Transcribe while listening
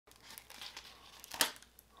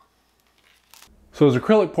So as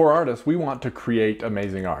acrylic pour artists, we want to create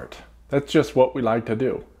amazing art. That's just what we like to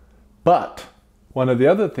do. But one of the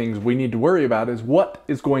other things we need to worry about is what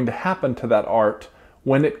is going to happen to that art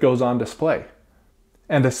when it goes on display.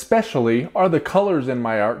 And especially, are the colors in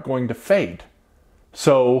my art going to fade?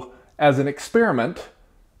 So as an experiment,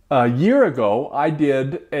 a year ago, I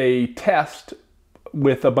did a test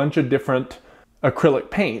with a bunch of different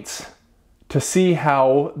acrylic paints to see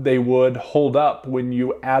how they would hold up when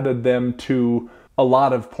you added them to a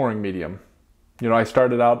lot of pouring medium. You know, I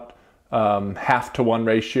started out 1/2-to-1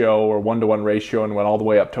 ratio or 1-to-1 ratio and went all the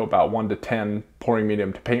way up to about 1-to-10 pouring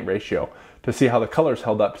medium to paint ratio to see how the colors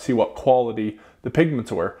held up, to see what quality the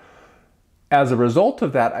pigments were. As a result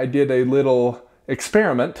of that, I did a little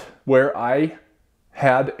experiment where I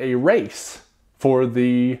had a race for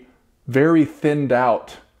the very thinned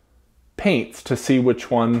out paints to see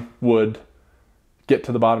which one would get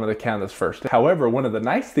to the bottom of the canvas first. However, one of the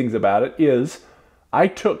nice things about it is I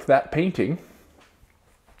took that painting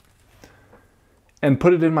and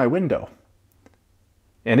put it in my window.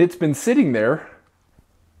 And it's been sitting there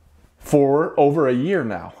for over a year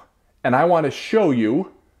now. And I want to show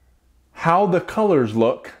you how the colors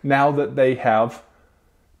look now that they have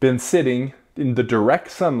been sitting in the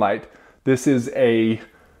direct sunlight. This is a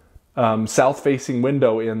south-facing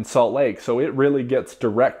window in Salt Lake, so it really gets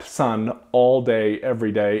direct sun all day,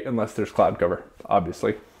 every day, unless there's cloud cover,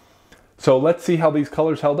 obviously. So let's see how these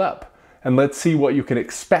colors held up, and let's see what you can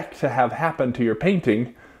expect to have happen to your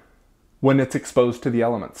painting when it's exposed to the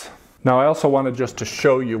elements. Now I also wanted just to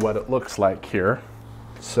show you what it looks like here.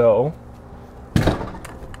 So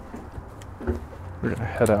we're gonna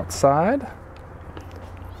head outside.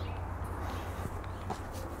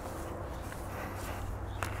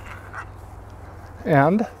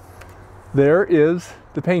 And there is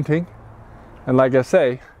the painting. And like I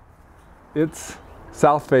say, it's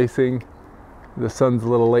south facing. The sun's a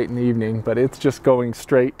little late in the evening, but it's just going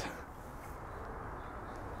straight.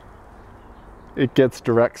 It gets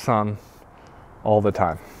direct sun all the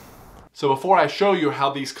time. So before I show you how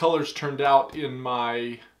these colors turned out in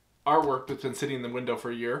my artwork that's been sitting in the window for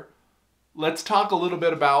a year, let's talk a little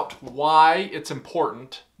bit about why it's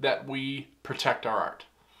important that we protect our art.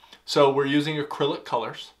 So we're using acrylic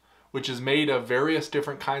colors, which is made of various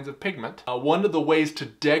different kinds of pigment. One of the ways to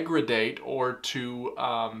degrade or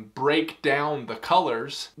to break down the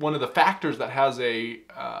colors, one of the factors that has a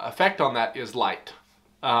effect on that is light.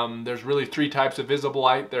 There's really 3 types of visible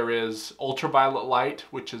light. There is ultraviolet light,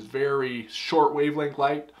 which is very short wavelength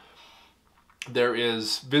light. There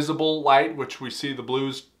is visible light, which we see the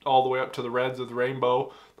blues all the way up to the reds of the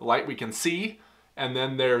rainbow, the light we can see. And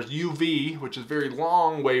then there's UV, which is very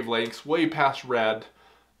long wavelengths, way past red,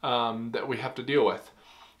 that we have to deal with.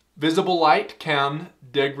 Visible light can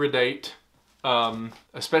degrade,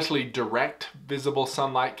 especially direct visible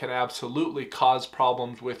sunlight can absolutely cause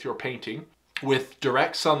problems with your painting. With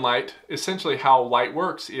direct sunlight, essentially how light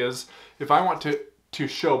works is, if I want to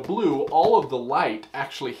show blue, all of the light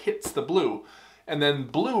actually hits the blue, and then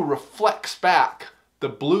blue reflects back the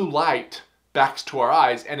blue light back to our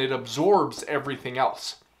eyes, and it absorbs everything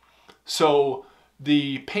else. So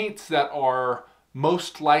the paints that are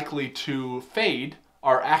most likely to fade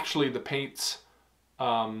are actually the paints,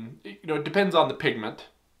 it depends on the pigment,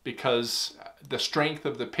 because the strength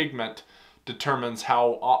of the pigment determines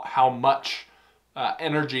how much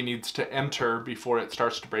energy needs to enter before it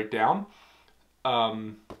starts to break down.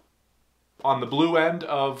 On the blue end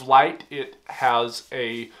of light, it has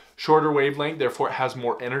a shorter wavelength, therefore it has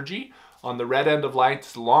more energy. On the red end of light,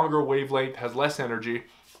 it's a longer wavelength, has less energy.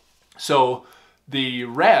 So the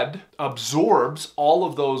red absorbs all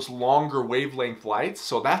of those longer wavelength lights.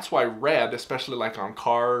 So that's why red, especially like on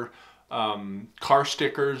car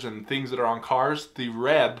stickers and things that are on cars, the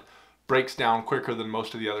red breaks down quicker than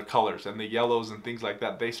most of the other colors. And the yellows and things like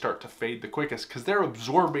that, they start to fade the quickest because they're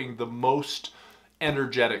absorbing the most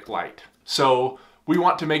energetic light. So we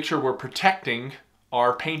want to make sure we're protecting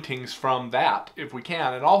our paintings from that if we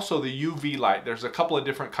can. And also the UV light. There's a couple of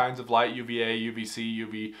different kinds of light, UVA,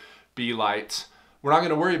 UVC, UVB lights. We're not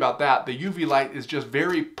going to worry about that. The UV light is just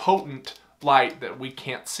very potent light that we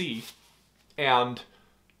can't see, and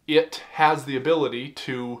it has the ability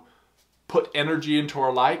to put energy into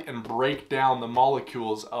our light and break down the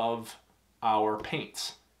molecules of our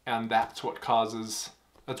paints. And that's what causes,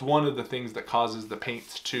 that's one of the things that causes the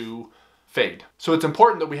paints to fade. So it's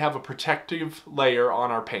important that we have a protective layer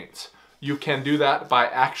on our paints. You can do that by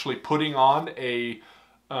actually putting on a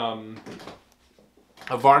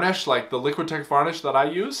varnish like the Liquitex varnish that I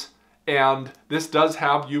use, and this does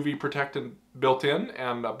have UV protectant built in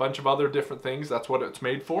and a bunch of other different things. That's what it's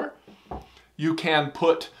made for. You can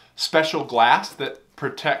put special glass that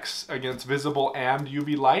protects against visible and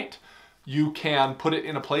UV light. You can put it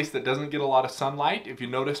in a place that doesn't get a lot of sunlight. If you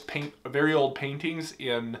notice, very old paintings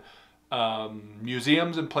in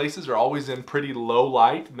museums and places are always in pretty low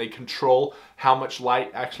light, and they control how much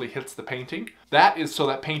light actually hits the painting. That is so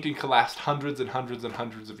that painting can last hundreds and hundreds and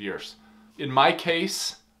hundreds of years. In my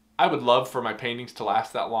case, I would love for my paintings to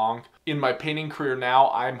last that long. In my painting career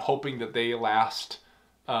now, I'm hoping that they last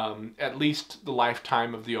at least the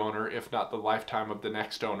lifetime of the owner, if not the lifetime of the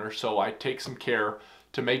next owner. So I take some care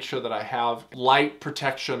to make sure that I have light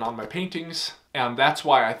protection on my paintings. And that's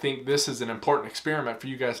why I think this is an important experiment for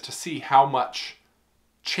you guys to see how much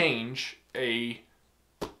change a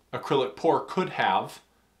acrylic pour could have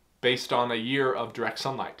based on a year of direct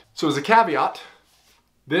sunlight. So as a caveat,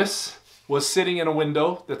 this was sitting in a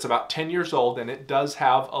window that's about 10 years old, and it does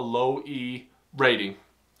have a low E rating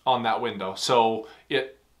on that window. So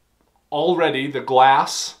it already, the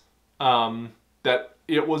glass that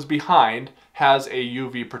it was behind has a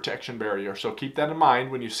UV protection barrier. So keep that in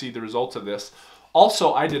mind when you see the results of this.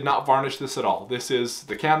 Also, I did not varnish this at all. This is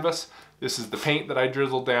the canvas. This is the paint that I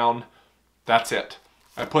drizzled down. That's it.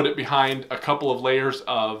 I put it behind a couple of layers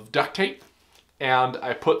of duct tape, and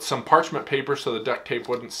I put some parchment paper so the duct tape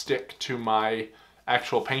wouldn't stick to my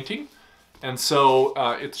actual painting. And so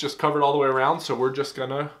it's just covered all the way around, so we're just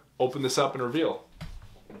gonna open this up and reveal.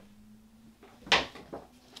 Just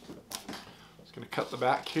gonna cut the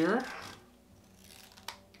back here.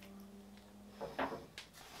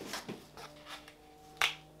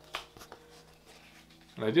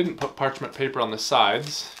 And I didn't put parchment paper on the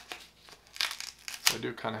sides, so I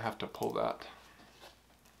do kind of have to pull that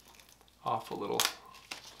off a little.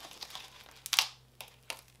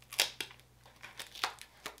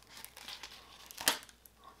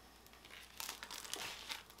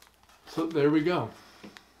 So there we go.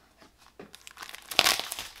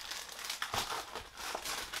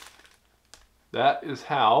 That is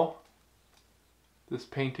how this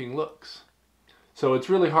painting looks. So it's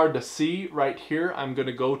really hard to see right here. I'm going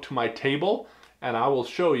to go to my table and I will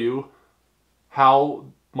show you how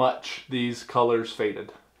much these colors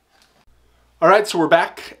faded. Alright, so we're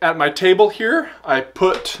back at my table here. I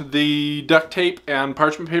put the duct tape and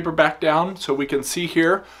parchment paper back down so we can see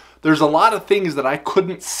here. There's a lot of things that I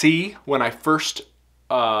couldn't see when I first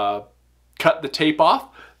cut the tape off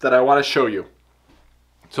that I want to show you.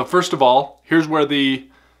 So first of all, here's where the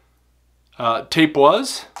tape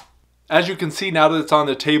was. As you can see now that it's on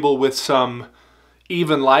the table with some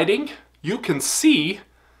even lighting, you can see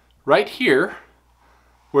right here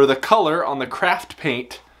where the color on the craft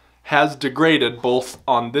paint has degraded both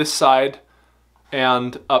on this side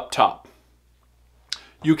and up top.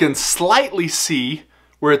 You can slightly see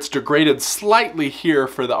where it's degraded slightly here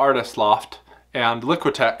for the Artist Loft and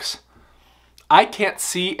Liquitex. I can't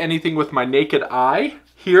see anything with my naked eye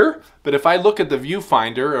here, but if I look at the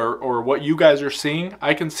viewfinder or what you guys are seeing,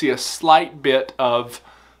 I can see a slight bit of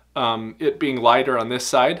it being lighter on this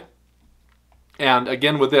side. And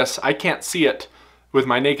again with this, I can't see it with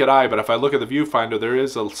my naked eye, but if I look at the viewfinder, there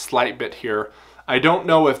is a slight bit here. I don't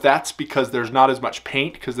know if that's because there's not as much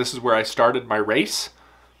paint, because this is where I started my race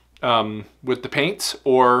with the paints,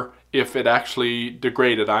 or if it actually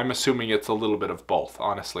degraded. I'm assuming it's a little bit of both,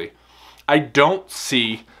 honestly. I don't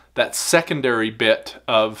see that secondary bit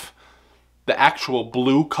of the actual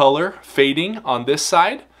blue color fading on this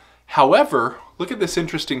side. However, look at this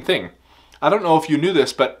interesting thing. I don't know if you knew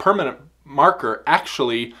this, but permanent marker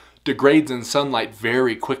actually degrades in sunlight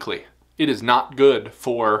very quickly. It is not good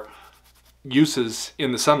for uses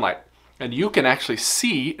in the sunlight. And you can actually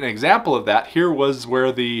see an example of that. Here was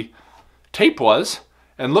where the tape was,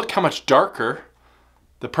 and look how much darker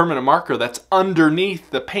the permanent marker that's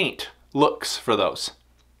underneath the paint looks for those.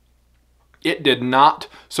 It did not,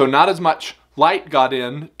 so not as much light got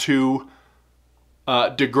in to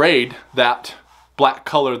degrade that black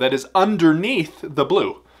color that is underneath the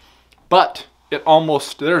blue. But it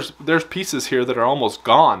almost, there's pieces here that are almost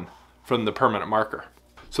gone from the permanent marker.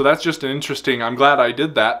 So that's just an interesting, I'm glad I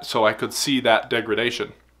did that so I could see that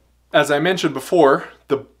degradation. As I mentioned before,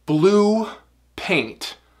 the blue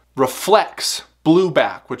paint reflects blue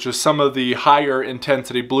back, which is some of the higher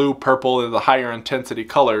intensity, blue, purple, and the higher intensity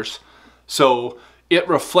colors. So it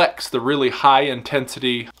reflects the really high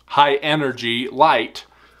intensity, high energy light.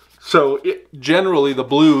 So generally the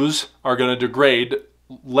blues are going to degrade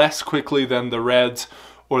less quickly than the reds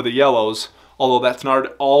or the yellows, although that's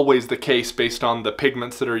not always the case based on the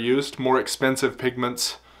pigments that are used. More expensive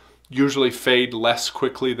pigments usually fade less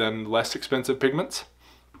quickly than less expensive pigments.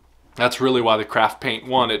 That's really why the craft paint,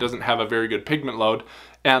 one, it doesn't have a very good pigment load,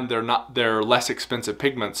 and they're less expensive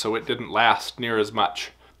pigments, so it didn't last near as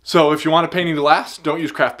much. So if you want a painting to last, don't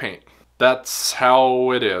use craft paint. That's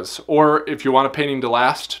how it is. Or if you want a painting to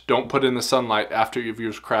last, don't put it in the sunlight after you've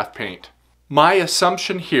used craft paint. My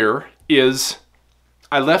assumption here is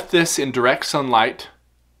I left this in direct sunlight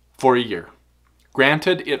for a year.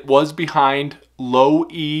 Granted, it was behind low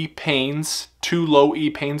E panes, 2 low E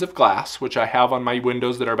panes of glass, which I have on my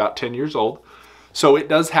windows that are about 10 years old. So it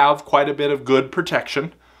does have quite a bit of good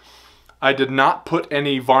protection. I did not put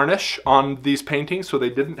any varnish on these paintings, so they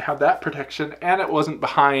didn't have that protection, and it wasn't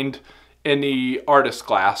behind any artist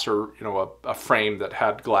glass or a frame that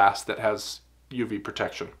had glass that has UV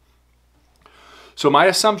protection. So my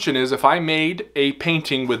assumption is if I made a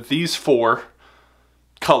painting with these 4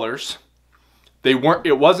 colors,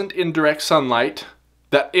 it wasn't in direct sunlight,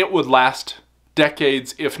 that it would last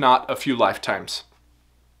decades, if not a few lifetimes.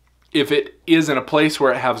 If it is in a place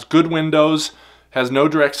where it has good windows, has no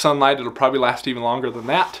direct sunlight, it'll probably last even longer than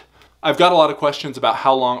that. I've got a lot of questions about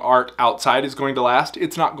how long art outside is going to last.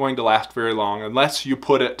 It's not going to last very long unless you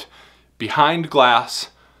put it behind glass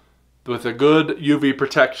with a good UV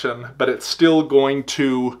protection, but it's still going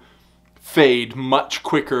to fade much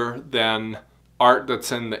quicker than art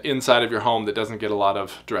that's in the inside of your home that doesn't get a lot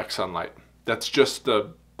of direct sunlight. That's just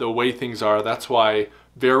the way things are. That's why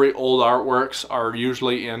very old artworks are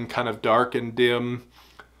usually in kind of dark and dim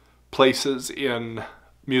places in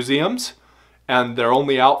museums, and they're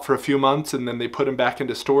only out for a few months and then they put them back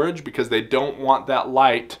into storage because they don't want that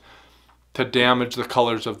light to damage the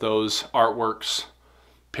colors of those artworks,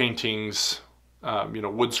 paintings,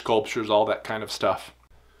 wood sculptures, all that kind of stuff.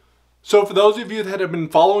 So for those of you that have been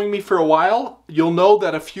following me for a while, you'll know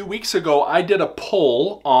that a few weeks ago I did a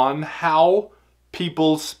poll on how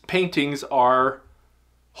people's paintings are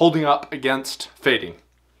holding up against fading.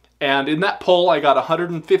 And in that poll, I got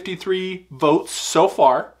 153 votes so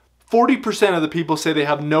far. 40% of the people say they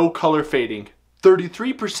have no color fading.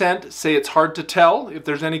 33% say it's hard to tell if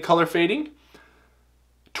there's any color fading.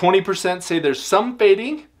 20% say there's some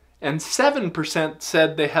fading. And 7%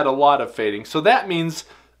 said they had a lot of fading. So that means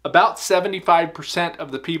about 75%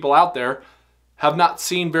 of the people out there have not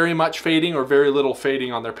seen very much fading or very little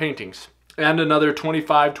fading on their paintings. And another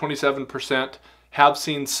 25, 27% have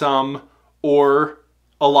seen some or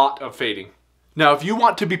a lot of fading. Now, if you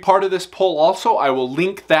want to be part of this poll also, I will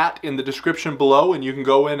link that in the description below, and you can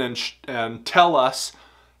go in and tell us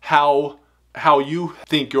how you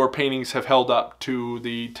think your paintings have held up to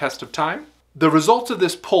the test of time. The results of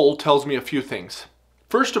this poll tells me a few things.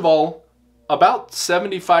 First of all, about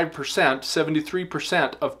 75%,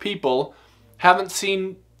 73% of people haven't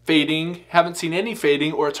seen fading, haven't seen any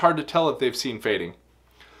fading, or it's hard to tell if they've seen fading.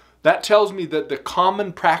 That tells me that the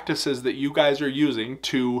common practices that you guys are using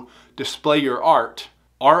to display your art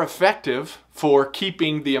are effective for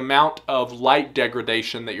keeping the amount of light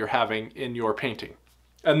degradation that you're having in your painting.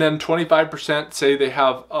 And then 25% say they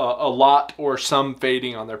have a lot or some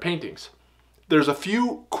fading on their paintings. There's a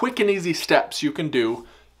few quick and easy steps you can do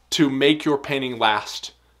to make your painting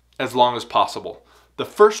last as long as possible. The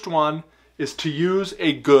first one is to use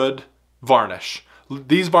a good varnish.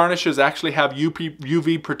 These varnishes actually have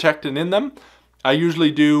UV protectant in them. I usually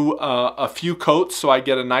do a few coats so I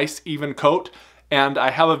get a nice even coat. And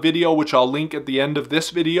I have a video which I'll link at the end of this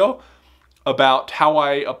video about how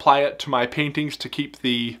I apply it to my paintings to keep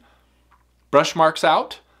the brush marks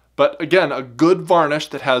out. But again, a good varnish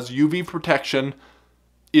that has UV protection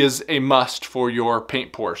is a must for your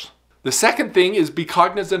paint pours. The second thing is be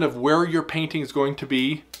cognizant of where your painting is going to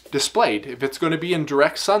be displayed. If it's going to be in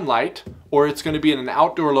direct sunlight or it's going to be in an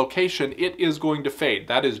outdoor location, it is going to fade.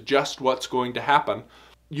 That is just what's going to happen.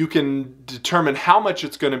 You can determine how much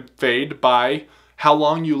it's going to fade by how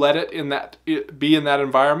long you let it be in that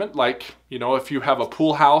environment. Like, if you have a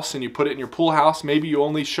pool house and you put it in your pool house, maybe you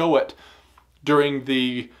only show it during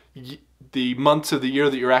the months of the year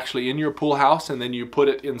that you're actually in your pool house, and then you put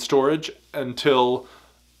it in storage until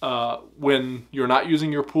when you're not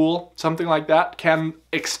using your pool. Something like that can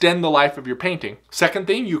extend the life of your painting. Second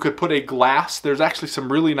thing, you could put a glass. There's actually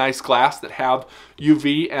some really nice glass that have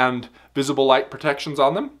UV and visible light protections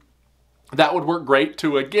on them. That would work great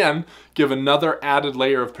to, again, give another added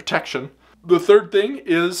layer of protection. The third thing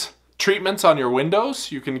is treatments on your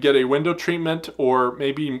windows. You can get a window treatment, or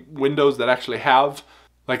maybe windows that actually have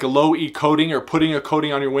like a low E coating, or putting a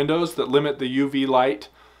coating on your windows that limit the UV light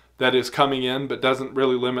that is coming in but doesn't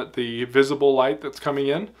really limit the visible light that's coming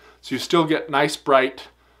in. So you still get nice bright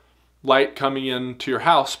light coming into your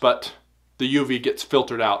house, but the UV gets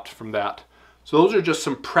filtered out from that. So those are just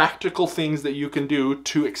some practical things that you can do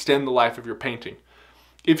to extend the life of your painting.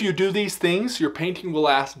 If you do these things, your painting will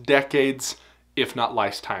last decades if not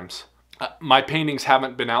lifetimes. My paintings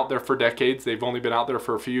haven't been out there for decades. They've only been out there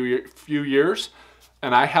for a few years.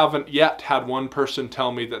 And I haven't yet had one person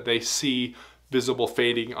tell me that they see visible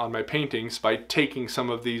fading on my paintings by taking some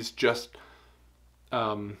of these just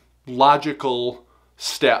logical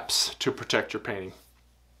steps to protect your painting.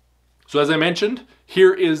 So as I mentioned,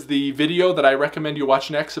 here is the video that I recommend you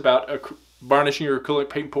watch next about varnishing your acrylic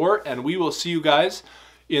paint pour, and we will see you guys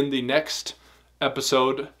in the next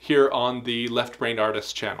episode here on the Left Brain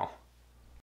Artist channel.